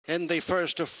In the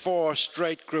first of 4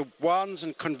 straight Group 1s,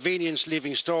 and Convenience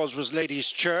leaving stalls was Ladies'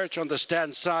 Church. On the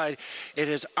stand side, it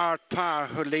is Art Power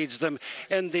who leads them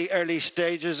in the early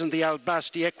stages, in the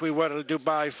Albasti Equiworld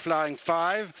Dubai Flying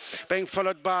 5, being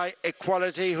followed by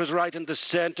Equality, who's right in the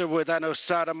centre, with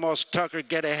Anosada Moss Tucker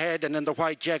Get Ahead, and in the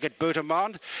white jacket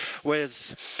Boutamont,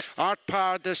 with Art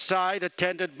Power this side,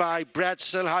 attended by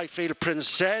Bradsill, Highfield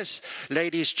Princess,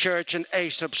 Ladies' Church and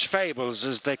Aesop's Fables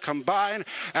as they combine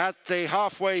at the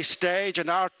halfway stage, and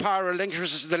Art Power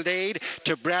relinquishes the lead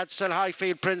to Bradsill,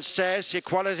 Highfield Princess.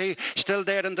 Equality still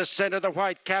there in the centre, the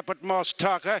white cap at Moss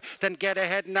Tucker, then Get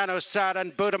Ahead, Nanosada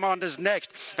and Boutamont is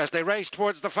next as they race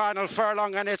towards the final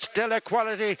furlong, and it's still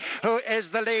Equality who is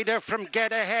the leader from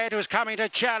Get Ahead, who's coming to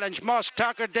challenge. Moss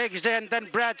Tucker digs in, then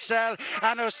Bradsill,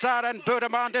 Nanosada and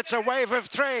Boutamont. It's a wave of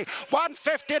 3,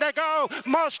 150 to go.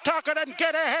 Moss Tucker and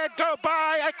Get Ahead go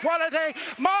by. Equality,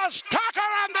 Moss Tucker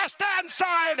on the stand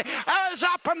side is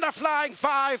up on the flying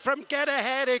 5 from Get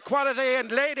Ahead, Equality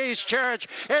and Ladies' Church.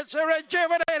 It's a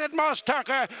rejuvenated Moss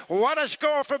Tucker. What a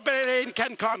score for Billy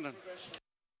Ken Condon.